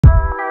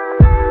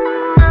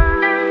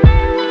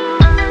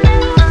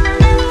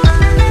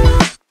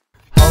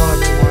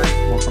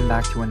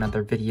to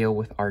another video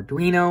with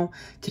Arduino.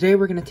 Today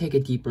we're going to take a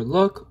deeper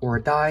look or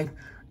a dive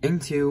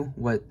into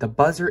what the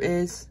buzzer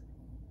is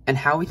and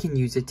how we can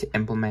use it to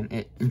implement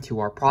it into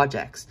our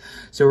projects.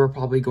 So we're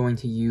probably going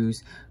to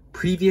use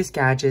previous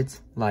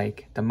gadgets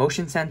like the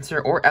motion sensor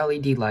or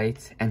LED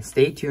lights, and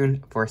stay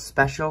tuned for a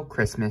special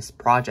Christmas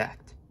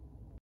project.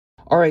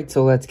 Alright,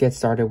 so let's get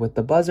started with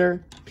the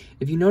buzzer.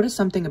 If you notice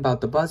something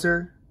about the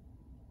buzzer,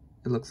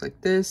 it looks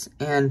like this,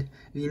 and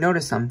if you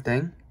notice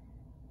something,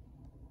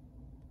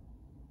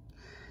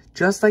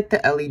 just like the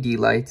LED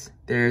lights,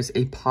 there's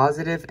a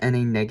positive and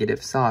a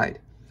negative side.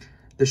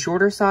 The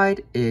shorter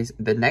side is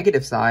the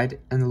negative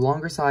side, and the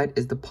longer side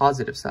is the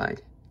positive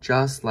side,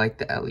 just like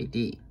the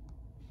LED.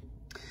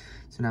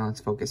 So now let's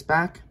focus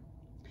back.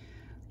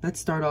 Let's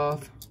start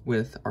off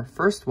with our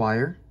first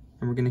wire,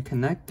 and we're going to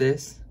connect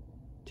this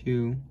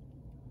to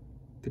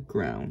the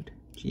ground,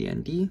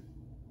 GND.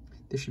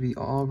 This should be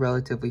all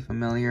relatively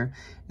familiar.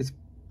 It's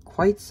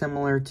quite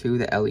similar to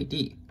the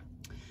LED.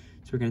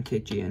 So we're going to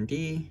take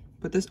GND,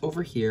 put this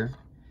over here,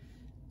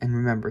 and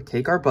remember,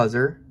 take our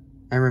buzzer,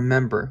 and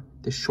remember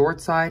the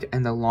short side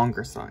and the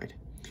longer side.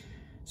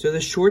 So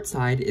the short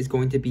side is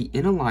going to be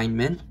in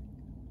alignment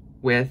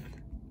with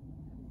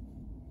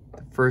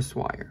the first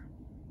wire.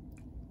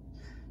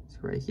 So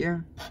right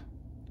here,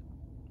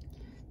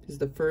 this is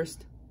the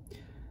first,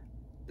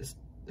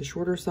 the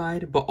shorter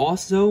side, but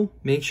also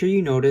make sure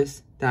you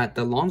notice that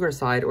the longer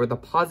side or the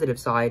positive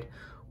side,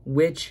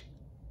 which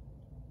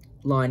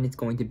line it's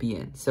going to be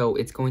in. So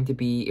it's going to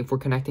be, if we're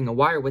connecting a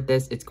wire with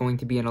this, it's going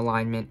to be in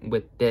alignment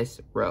with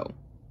this row.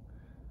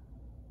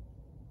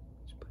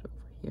 Let's put it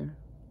over here.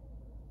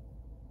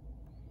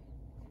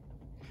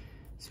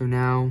 So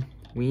now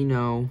we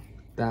know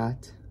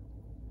that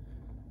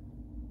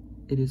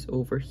it is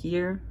over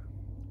here.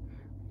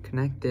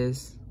 Connect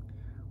this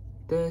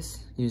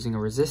using a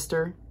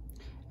resistor,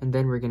 and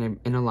then we're going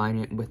to in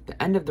alignment with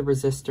the end of the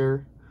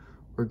resistor.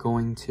 We're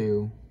going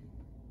to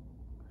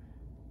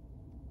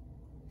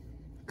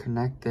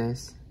connect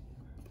this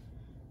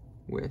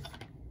with,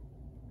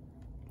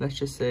 let's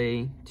just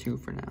say 2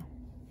 for now.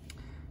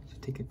 So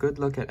take a good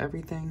look at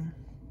everything.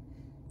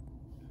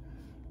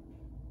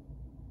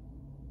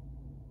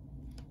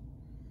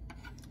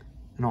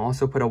 And I'll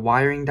also put a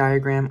wiring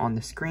diagram on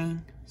the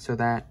screen so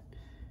that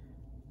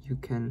you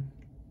can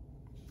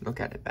look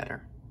at it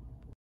better.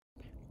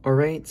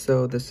 Alright,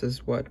 so this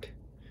is what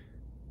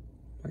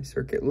my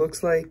circuit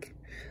looks like.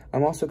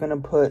 I'm also going to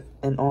put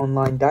an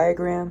online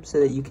diagram so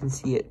that you can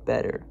see it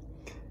better.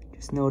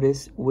 Just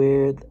notice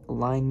where the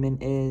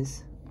alignment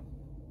is.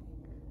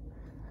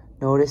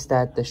 Notice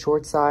that the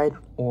short side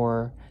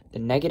or the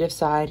negative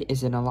side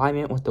is in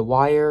alignment with the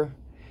wire,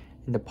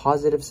 and the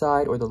positive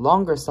side or the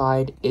longer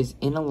side is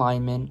in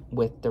alignment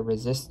with the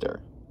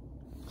resistor.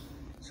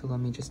 So let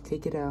me just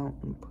take it out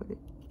and put it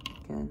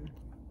again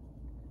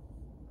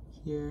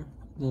here.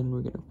 Then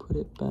we're going to put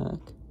it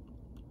back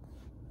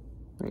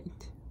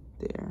right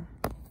there.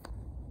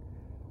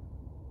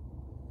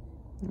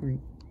 Alright.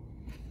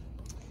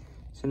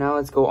 So now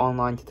let's go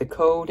online to the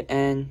code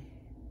and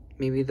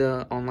maybe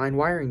the online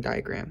wiring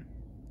diagram.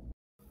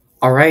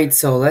 Alright,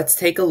 so let's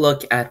take a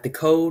look at the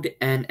code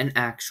and an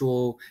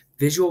actual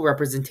visual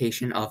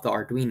representation of the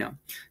Arduino.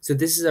 So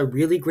this is a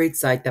really great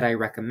site that I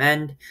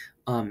recommend.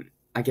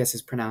 I guess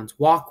it's pronounced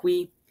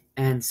Walkwe.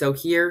 And so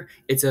here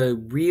it's a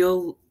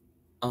real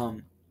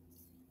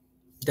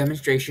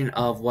demonstration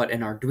of what an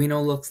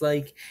Arduino looks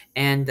like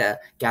and the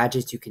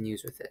gadgets you can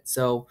use with it.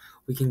 So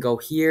we can go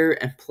here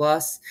and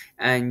plus,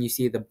 and you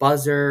see the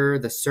buzzer,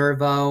 the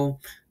servo,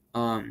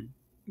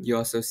 you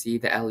also see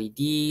the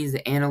LEDs,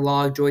 the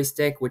analog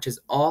joystick, which is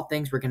all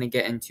things we're going to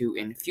get into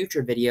in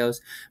future videos,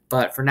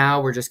 but for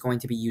now we're just going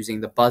to be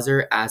using the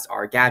buzzer as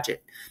our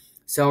gadget.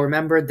 So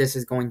remember, this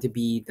is going to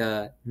be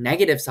the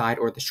negative side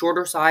or the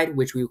shorter side,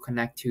 which we will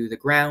connect to the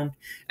ground.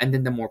 And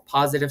then the more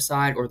positive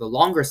side or the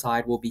longer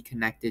side will be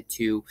connected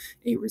to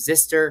a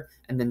resistor.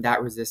 And then that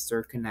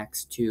resistor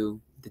connects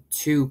to the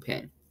 2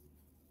 pin.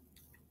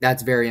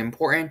 That's very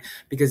important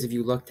because if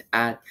you looked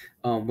at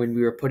when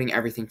we were putting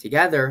everything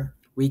together,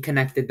 we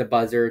connected the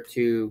buzzer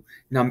to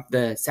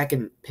the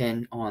 2nd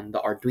pin on the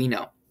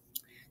Arduino.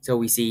 So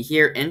we see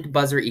here int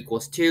buzzer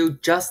equals 2,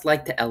 just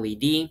like the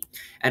LED.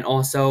 And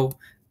also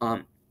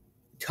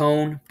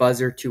tone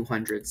buzzer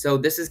 200. So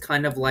this is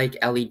kind of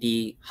like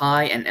LED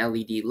high and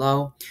LED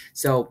low.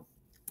 So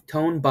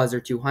tone buzzer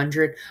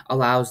 200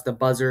 allows the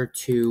buzzer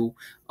to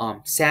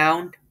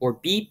sound or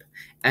beep,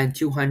 and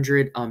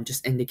 200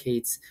 just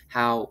indicates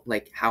how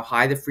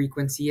high the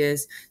frequency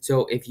is.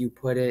 So if you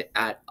put it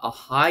at a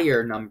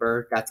higher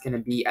number, that's going to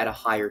be at a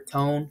higher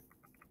tone,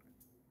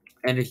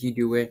 and if you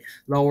do it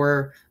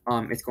lower,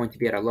 it's going to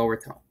be at a lower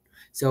tone.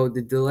 So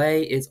the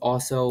delay is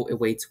also, it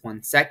waits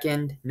 1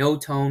 second. No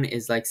tone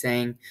is like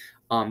saying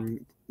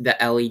the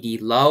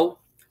LED low,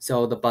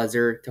 so the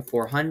buzzer to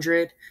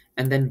 400,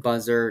 and then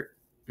buzzer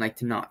like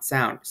to not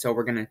sound. So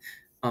we're going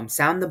to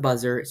sound the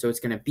buzzer, so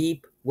it's going to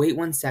beep, wait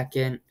 1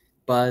 second,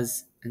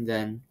 buzz, and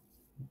then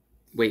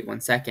wait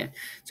 1 second.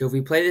 So if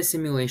we play the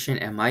simulation,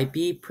 it might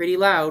be pretty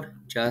loud,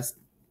 just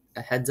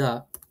a heads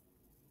up.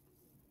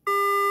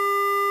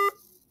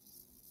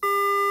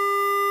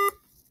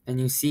 And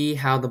you see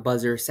how the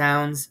buzzer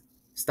sounds,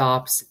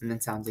 stops, and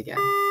then sounds again.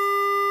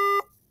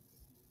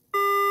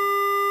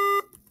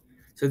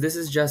 So this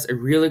is just a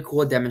really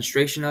cool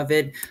demonstration of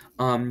it.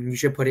 You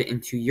should put it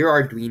into your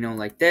Arduino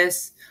like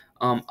this,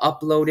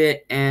 upload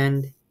it,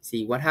 and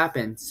see what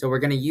happens. So we're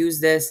going to use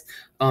this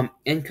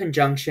in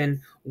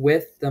conjunction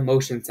with the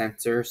motion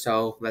sensor.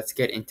 So let's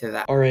get into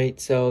that. All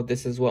right, so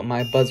this is what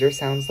my buzzer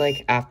sounds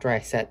like after I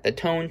set the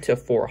tone to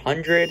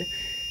 400.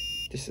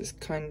 This is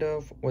kind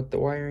of what the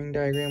wiring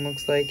diagram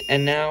looks like.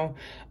 And now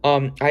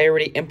I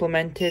already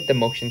implemented the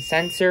motion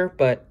sensor,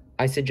 but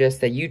I suggest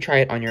that you try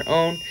it on your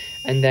own,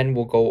 and then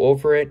we'll go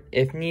over it.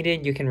 If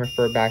needed, you can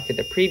refer back to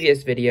the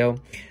previous video,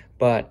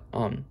 but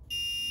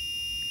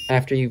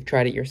after you've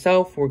tried it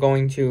yourself, we're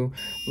going to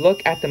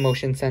look at the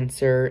motion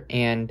sensor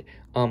and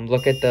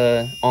look at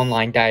the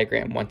online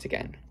diagram once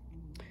again.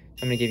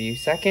 So I'm going to give you a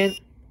second.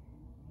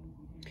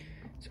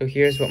 So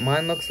here's what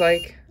mine looks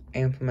like. I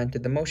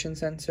implemented the motion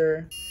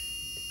sensor.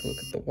 Take a look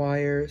at the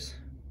wires.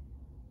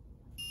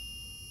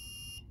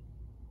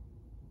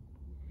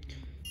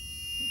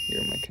 Here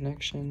are my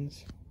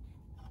connections.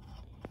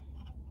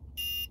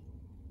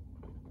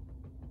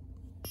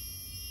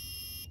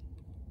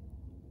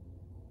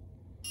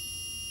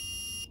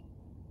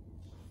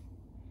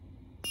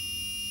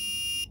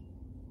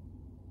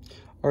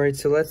 Alright,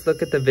 so let's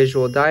look at the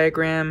visual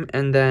diagram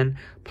and then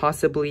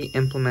possibly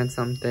implement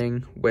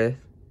something with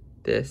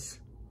this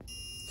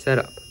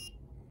setup.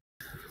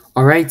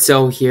 Alright,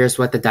 so here's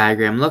what the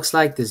diagram looks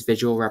like, this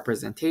visual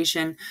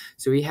representation.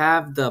 So we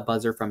have the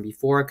buzzer from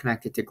before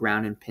connected to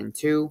ground and pin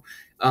 2.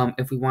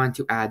 If we want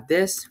to add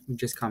this, we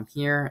just come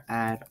here,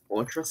 add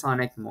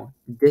ultrasonic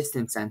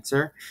distance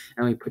sensor,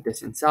 and we put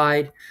this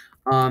inside.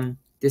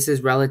 This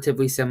is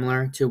relatively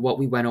similar to what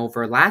we went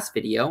over last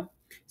video.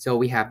 So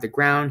we have the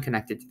ground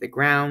connected to the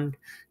ground,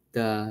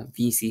 the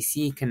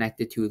VCC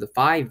connected to the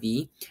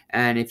 5V,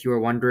 and if you were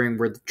wondering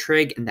where the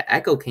trig and the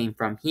echo came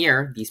from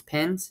here, these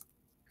pins,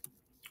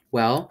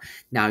 well,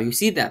 now you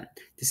see them.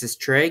 This is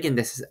trig and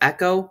this is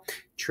echo.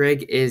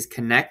 Trig is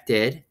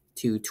connected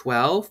to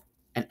 12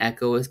 and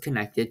echo is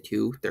connected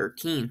to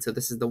 13. So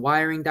this is the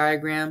wiring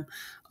diagram.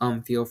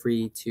 Feel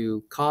free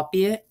to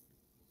copy it.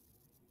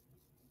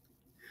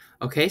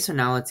 Okay, so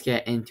now let's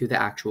get into the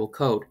actual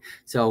code.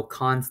 So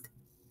const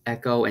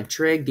echo and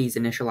trig, these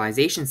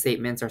initialization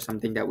statements are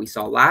something that we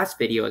saw last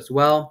video as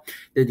well.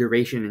 The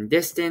duration and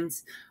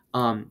distance.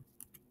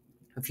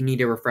 If you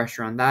need a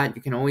refresher on that,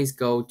 you can always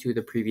go to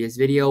the previous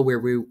video where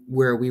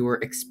we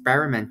were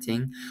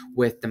experimenting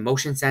with the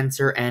motion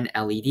sensor and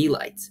LED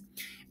lights.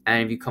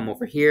 And if you come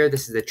over here,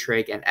 this is the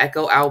trig and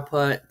echo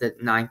output, the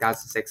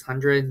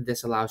 9600.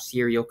 This allows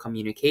serial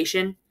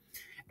communication.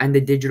 And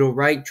the digital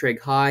write,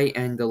 trig high,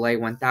 and delay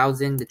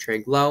 1000, the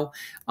trig low.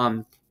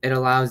 It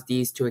allows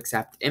these to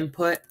accept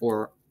input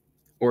or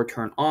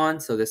turn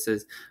on. So this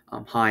is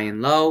high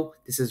and low.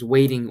 This is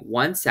waiting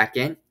 1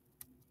 second.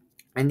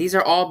 And these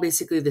are all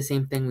basically the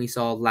same thing we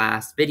saw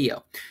last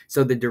video.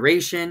 So the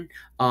duration,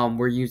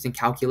 we're using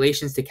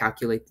calculations to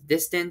calculate the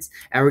distance,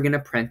 and we're going to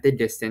print the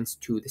distance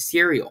to the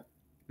serial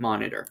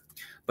monitor.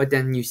 But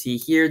then you see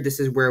here, this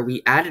is where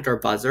we added our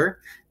buzzer,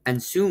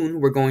 and soon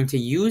we're going to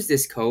use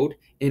this code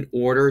in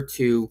order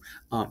to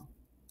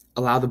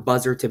allow the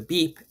buzzer to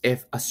beep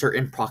if a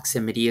certain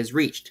proximity is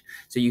reached.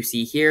 So you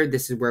see here,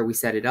 this is where we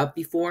set it up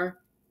before.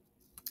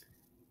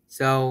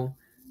 So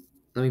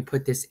let me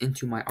put this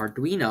into my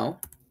Arduino.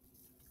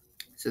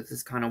 So this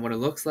is kind of what it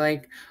looks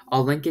like.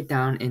 I'll link it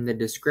down in the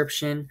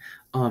description.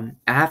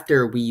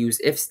 After we use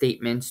if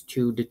statements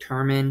to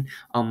determine,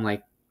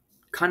 like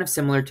kind of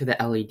similar to the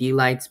LED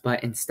lights,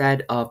 but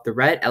instead of the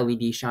red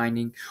LED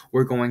shining,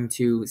 we're going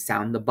to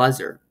sound the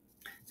buzzer.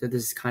 So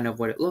this is kind of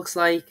what it looks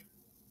like.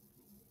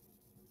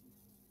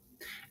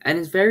 And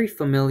it's very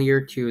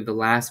familiar to the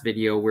last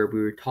video where we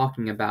were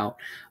talking about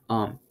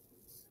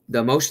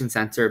the motion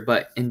sensor,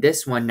 but in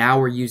this one, now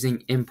we're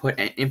using input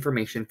and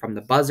information from the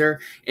buzzer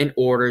in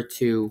order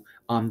to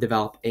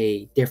develop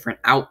a different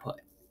output.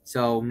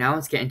 So now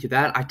let's get into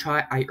that.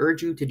 I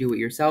urge you to do it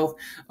yourself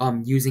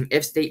using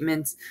if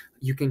statements.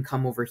 You can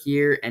come over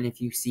here, and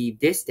if you see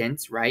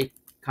distance, right,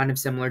 kind of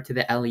similar to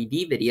the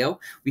LED video,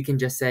 we can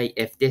just say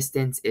if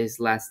distance is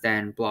less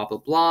than blah, blah,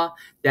 blah,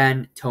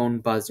 then tone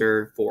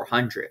buzzer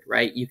 400,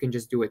 right? You can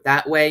just do it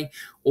that way,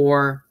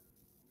 or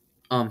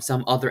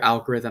some other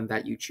algorithm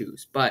that you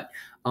choose. But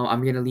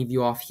I'm going to leave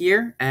you off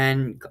here,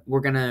 and we're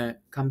going to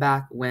come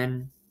back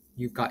when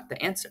you've got the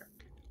answer.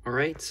 All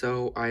right,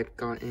 so I've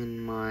gotten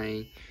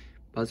my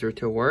buzzer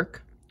to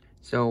work.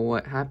 So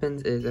what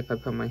happens is if I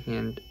put my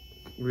hand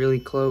really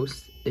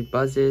close, it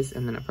buzzes,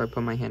 and then if I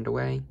put my hand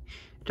away,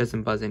 it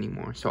doesn't buzz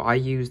anymore. So I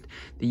used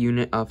the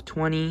unit of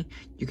 20.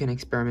 You can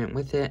experiment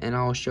with it, and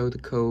I'll show the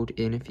code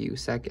in a few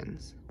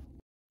seconds.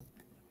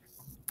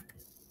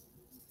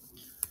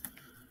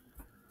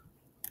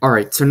 All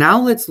right, so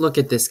now let's look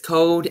at this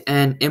code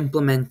and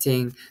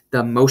implementing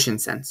the motion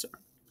sensor.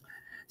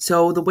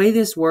 So the way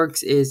this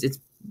works is it's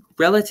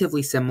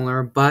relatively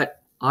similar,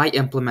 but I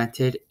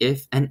implemented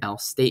if and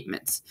else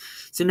statements.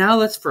 So now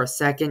let's for a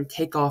second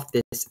take off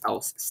this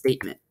else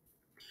statement.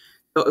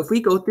 So if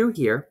we go through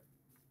here,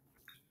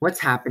 what's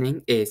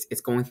happening is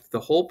it's going through the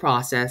whole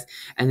process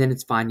and then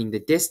it's finding the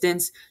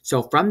distance.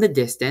 So from the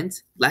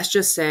distance, let's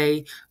just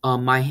say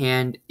my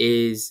hand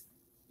is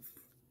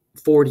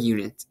 40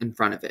 units in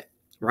front of it,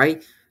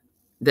 right?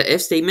 The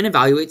if statement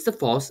evaluates the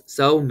false,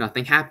 so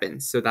nothing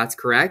happens. So that's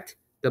correct.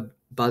 The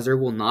buzzer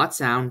will not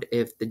sound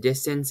if the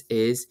distance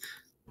is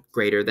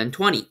greater than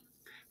 20.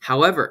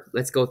 However,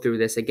 let's go through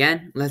this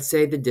again. Let's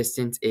say the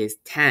distance is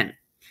 10.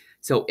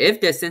 So if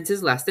distance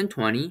is less than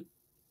 20,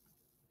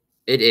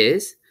 it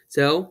is.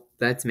 So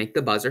let's make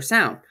the buzzer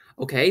sound.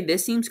 Okay,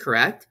 this seems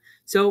correct.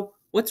 So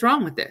what's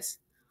wrong with this?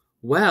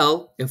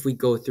 Well, if we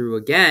go through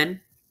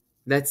again,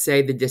 let's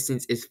say the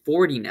distance is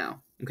 40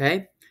 now.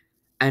 Okay,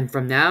 and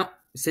from now,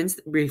 since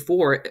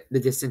before the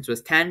distance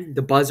was 10,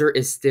 the buzzer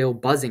is still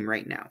buzzing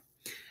right now.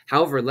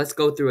 However, let's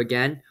go through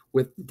again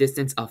with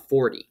distance of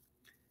 40.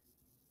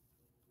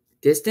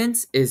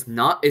 Distance is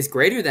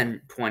greater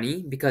than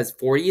 20 because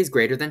 40 is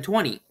greater than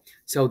 20.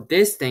 So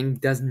this thing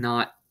does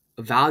not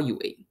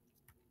evaluate.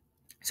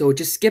 So it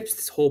just skips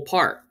this whole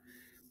part.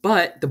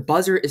 But the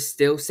buzzer is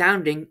still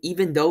sounding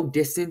even though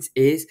distance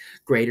is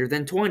greater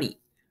than 20.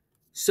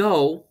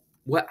 So,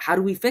 how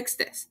do we fix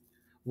this?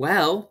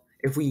 Well,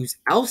 if we use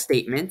else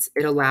statements,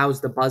 it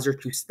allows the buzzer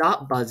to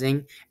stop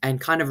buzzing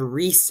and kind of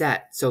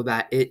reset so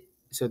that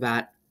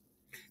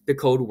the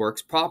code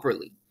works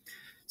properly.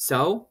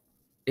 So,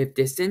 if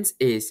distance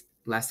is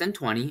less than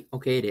 20,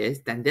 okay it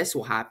is, then this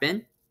will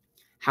happen.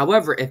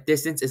 However, if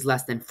distance is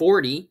less than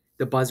 40,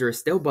 the buzzer is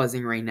still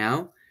buzzing right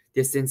now.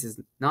 Distance is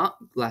not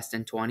less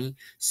than 20,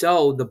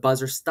 so the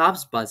buzzer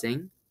stops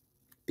buzzing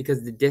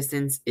because the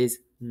distance is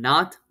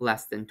not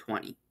less than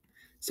 20.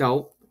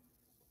 So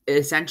it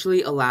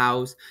essentially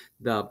allows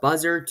the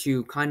buzzer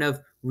to kind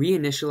of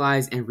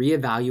reinitialize and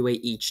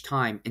reevaluate each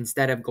time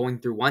instead of going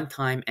through one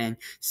time and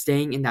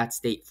staying in that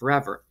state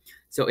forever.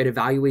 So it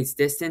evaluates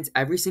distance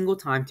every single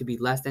time to be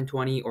less than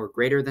 20 or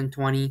greater than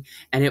 20,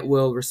 and it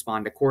will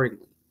respond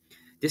accordingly.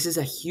 This is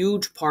a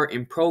huge part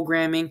in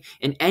programming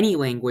in any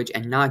language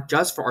and not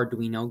just for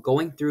Arduino,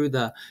 going through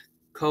the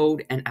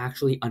code and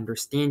actually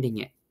understanding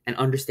it and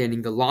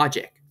understanding the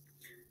logic.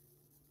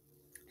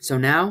 So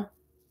now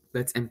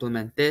let's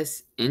implement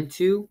this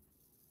into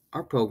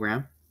our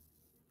program.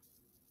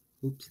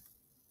 Oops.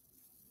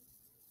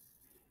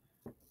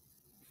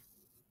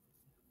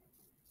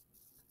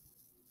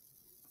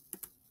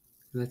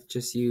 Let's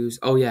just use,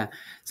 oh yeah,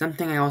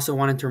 something I also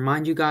wanted to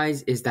remind you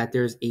guys is that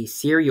there's a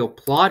serial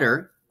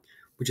plotter,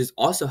 which is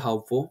also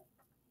helpful.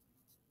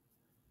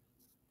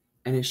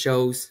 And it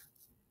shows,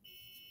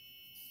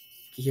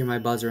 you can hear my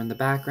buzzer in the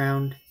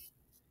background,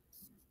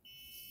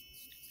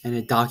 and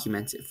it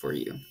documents it for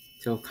you.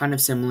 So kind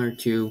of similar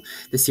to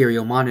the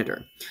serial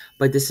monitor.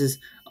 But this is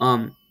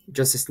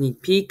just a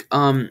sneak peek.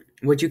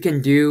 What you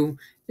can do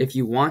if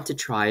you want to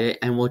try it,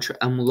 and we'll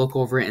look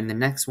over it in the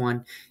next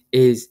one,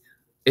 is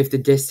if the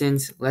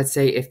distance, let's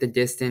say if the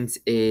distance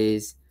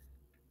is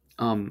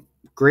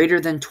greater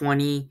than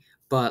 20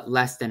 but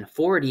less than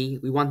 40,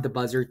 we want the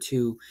buzzer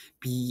to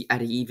be at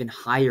an even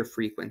higher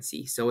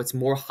frequency, so it's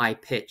more high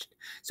pitched.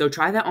 So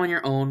try that on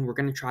your own. We're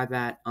going to try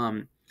that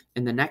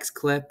in the next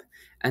clip,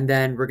 and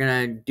then we're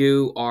going to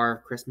do our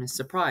Christmas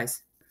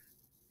surprise.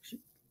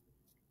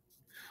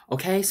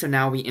 Okay, so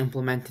now we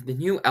implemented the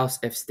new else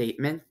if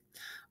statement.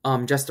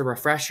 Just a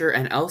refresher,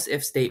 an else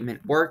if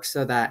statement works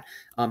so that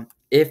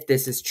if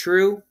this is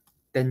true,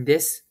 then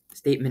this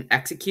statement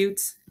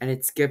executes and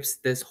it skips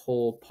this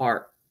whole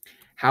part.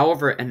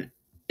 However, an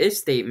if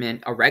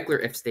statement, a regular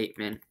if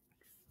statement,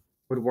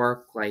 would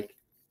work like,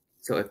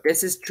 so if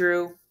this is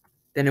true,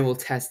 then it will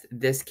test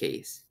this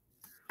case.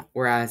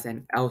 Whereas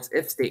an else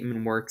if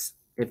statement works,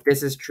 if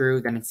this is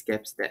true, then it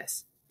skips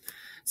this.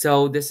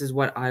 So this is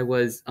what I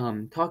was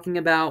talking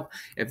about.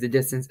 If the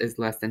distance is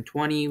less than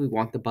 20, we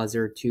want the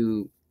buzzer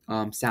to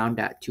sound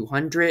at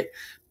 200.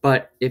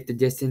 But if the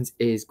distance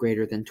is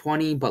greater than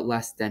 20 but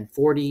less than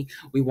 40,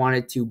 we want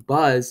it to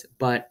buzz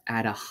but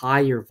at a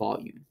higher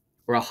volume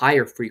or a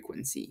higher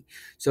frequency.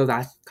 So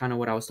that's kind of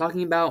what I was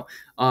talking about.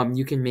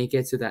 You can make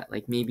it so that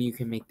like maybe you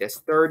can make this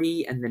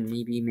 30 and then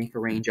maybe make a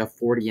range of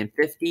 40 and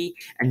 50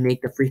 and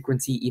make the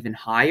frequency even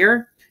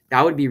higher.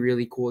 That would be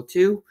really cool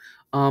too.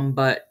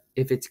 But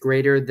if it's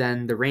greater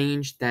than the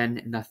range,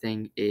 then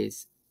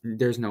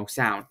there's no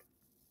sound.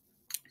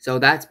 So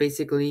that's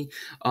basically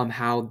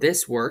how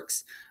this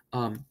works.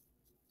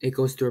 It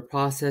goes through a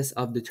process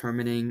of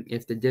determining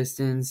if the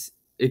distance,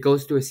 it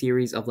goes through a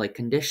series of like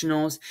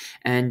conditionals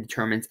and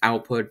determines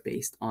output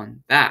based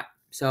on that.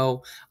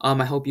 So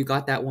I hope you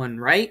got that one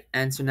right.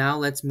 And so now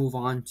let's move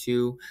on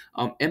to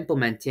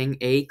implementing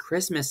a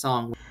Christmas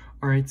song.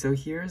 All right, so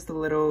here's the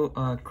little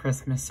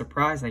Christmas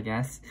surprise, I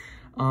guess.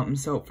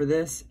 So for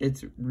this,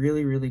 it's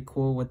really, really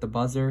cool with the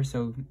buzzer.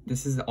 So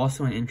this is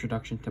also an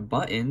introduction to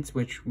buttons,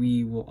 which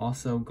we will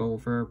also go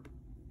over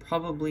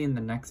probably in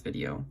the next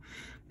video.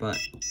 But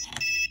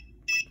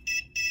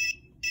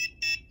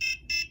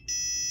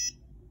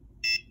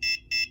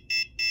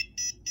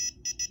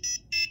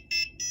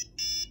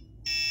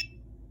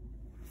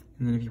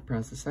and then if you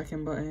press the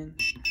second button,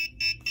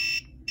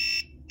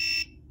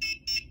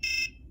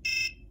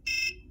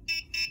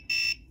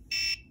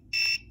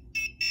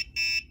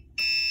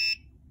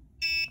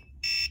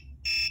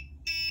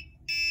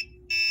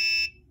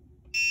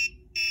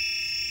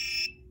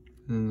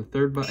 then the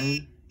third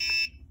button.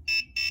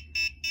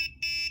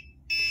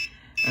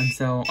 And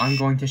so I'm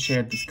going to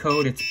share this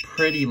code. It's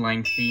pretty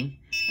lengthy,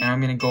 and I'm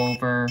going to go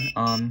over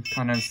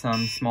kind of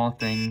some small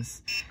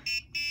things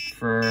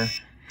for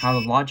how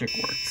the logic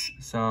works.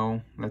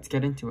 So let's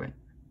get into it.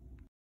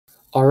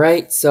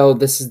 Alright, so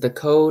this is the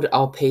code.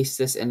 I'll paste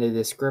this in the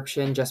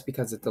description just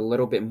because it's a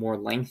little bit more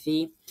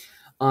lengthy.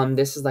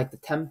 This is like the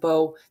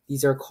tempo.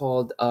 These are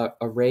called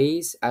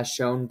arrays as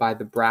shown by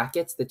the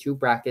brackets, the two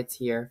brackets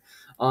here.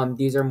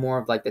 These are more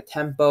of like the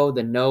tempo,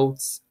 the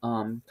notes,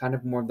 kind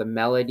of more of the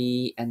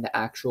melody and the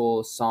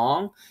actual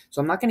song.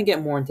 So I'm not going to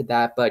get more into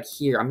that, but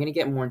here I'm going to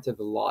get more into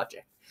the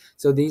logic.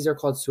 So these are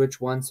called switch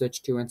 1,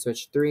 switch 2, and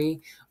switch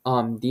 3.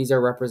 These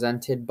are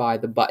represented by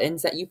the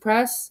buttons that you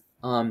press.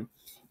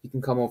 You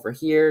can come over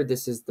here.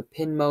 This is the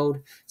pin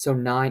mode. So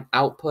 9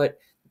 output.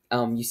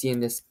 You see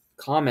in this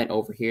comment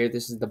over here,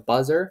 this is the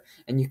buzzer,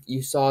 and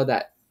you saw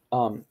that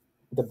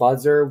the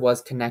buzzer was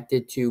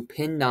connected to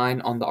pin 9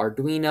 on the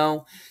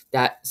Arduino.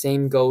 That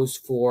same goes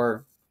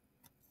for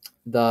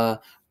the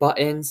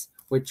buttons,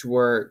 which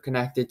were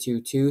connected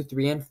to 2,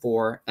 3, and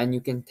 4, and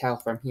you can tell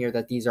from here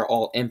that these are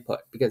all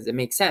input because it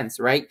makes sense,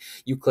 right?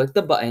 You click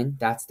the button,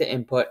 that's the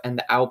input, and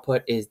the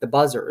output is the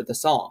buzzer or the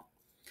song.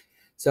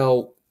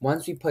 So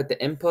once we put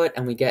the input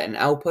and we get an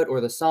output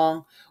or the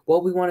song,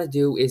 what we want to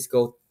do is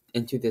go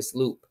into this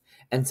loop.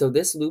 And so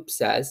this loop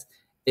says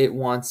it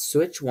wants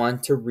switch 1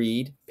 to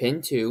read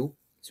pin 2,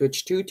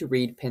 switch 2 to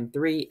read pin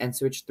 3, and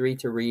switch 3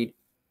 to read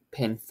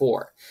pin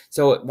 4.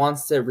 So it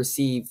wants to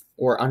receive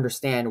or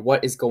understand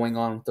what is going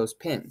on with those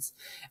pins.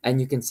 And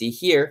you can see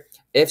here,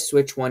 if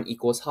switch 1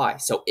 equals high.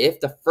 So if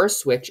the first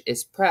switch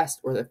is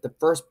pressed or if the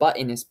first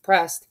button is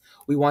pressed,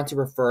 we want to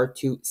refer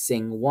to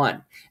sing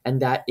 1.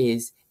 And that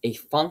is a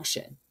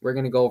function. We're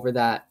going to go over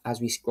that as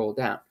we scroll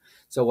down.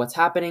 So what's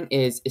happening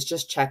is it's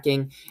just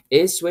checking,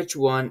 is switch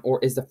 1 or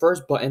is the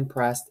first button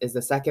pressed, is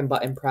the second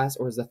button pressed,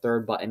 or is the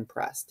third button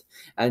pressed?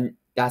 And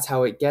that's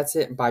how it gets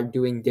it, by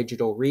doing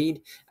digital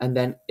read, and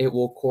then it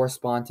will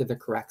correspond to the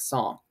correct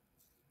song.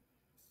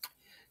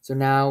 So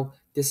now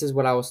this is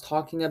what I was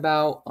talking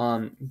about.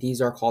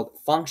 These are called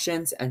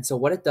functions. And so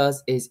what it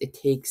does is it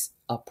takes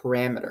a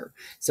parameter.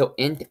 So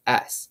int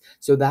s.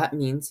 So that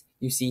means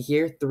you see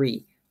here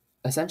 3.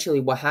 Essentially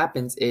what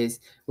happens is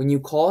when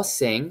you call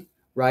sing,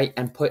 right,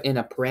 and put in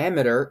a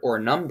parameter or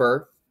a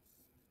number,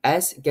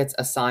 s gets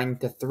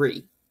assigned to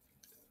 3.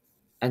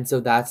 And so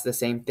that's the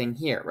same thing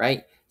here,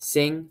 right?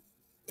 Sing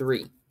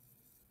 3.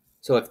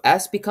 So if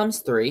s becomes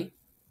 3,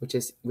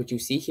 which you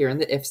see here in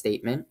the if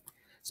statement,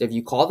 so if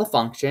you call the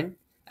function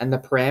and the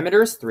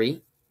parameter is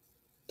 3,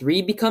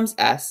 3 becomes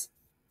s,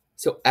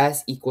 so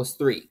s equals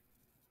 3.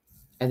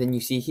 And then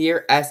you see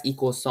here s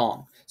equals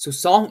song. So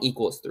song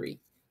equals 3.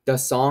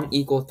 Does song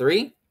equal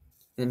 3?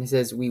 And it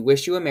says, we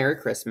wish you a Merry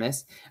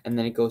Christmas. And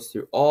then it goes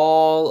through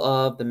all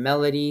of the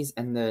melodies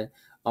and the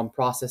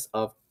process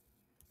of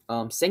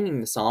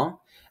singing the song.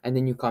 And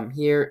then you come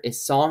here,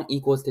 is song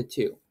equals to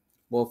 2?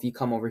 Well, if you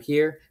come over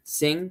here,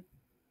 sing,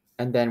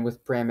 and then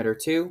with parameter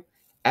 2,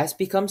 s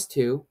becomes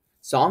 2,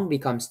 song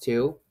becomes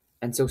 2,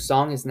 and so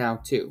song is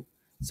now 2.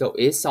 So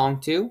is song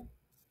 2?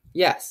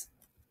 Yes.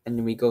 And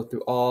then we go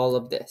through all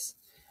of this.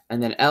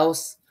 And then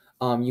else,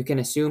 you can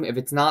assume if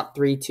it's not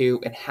 3,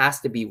 2, it has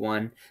to be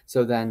 1.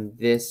 So then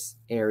this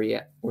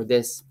area or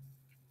these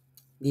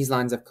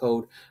lines of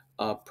code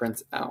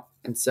prints out.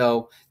 And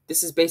so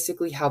this is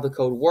basically how the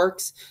code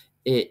works.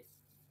 It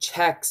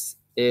checks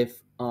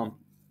if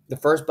the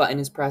first button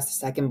is pressed, the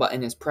second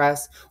button is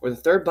pressed, or the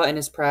third button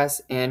is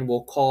pressed, and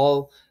will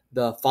call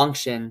the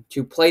function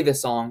to play the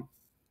song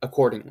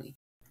accordingly.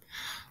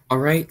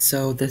 Alright,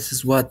 so this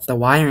is what the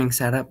wiring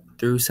setup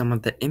through some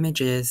of the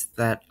images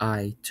that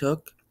I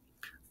took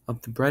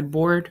of the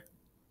breadboard.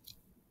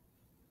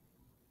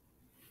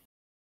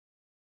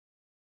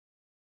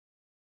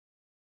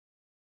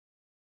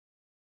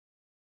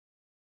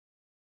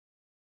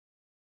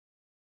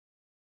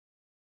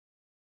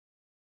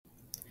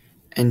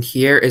 And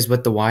here is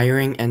what the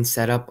wiring and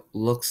setup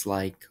looks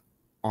like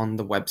on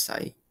the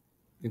website.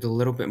 It's a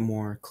little bit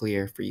more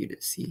clear for you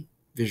to see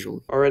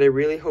visually. Alright, I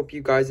really hope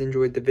you guys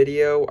enjoyed the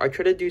video. I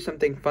tried to do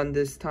something fun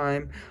this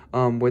time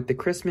with the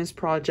Christmas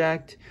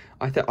project.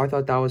 I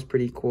thought that was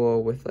pretty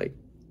cool with like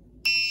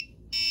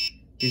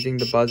using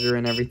the buzzer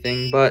and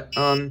everything. But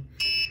I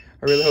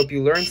really hope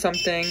you learned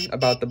something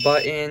about the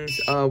buttons.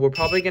 We're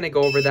probably going to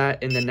go over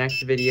that in the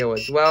next video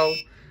as well.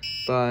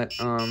 But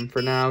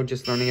for now,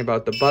 just learning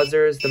about the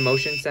buzzers, the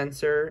motion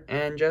sensor,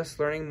 and just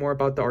learning more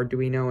about the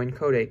Arduino and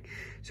coding.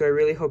 So I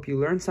really hope you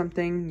learned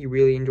something, you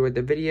really enjoyed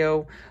the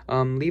video.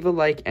 Leave a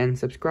like and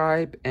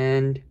subscribe,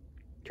 and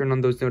turn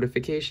on those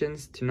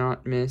notifications to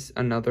not miss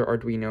another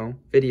Arduino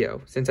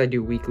video, since I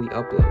do weekly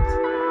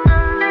uploads.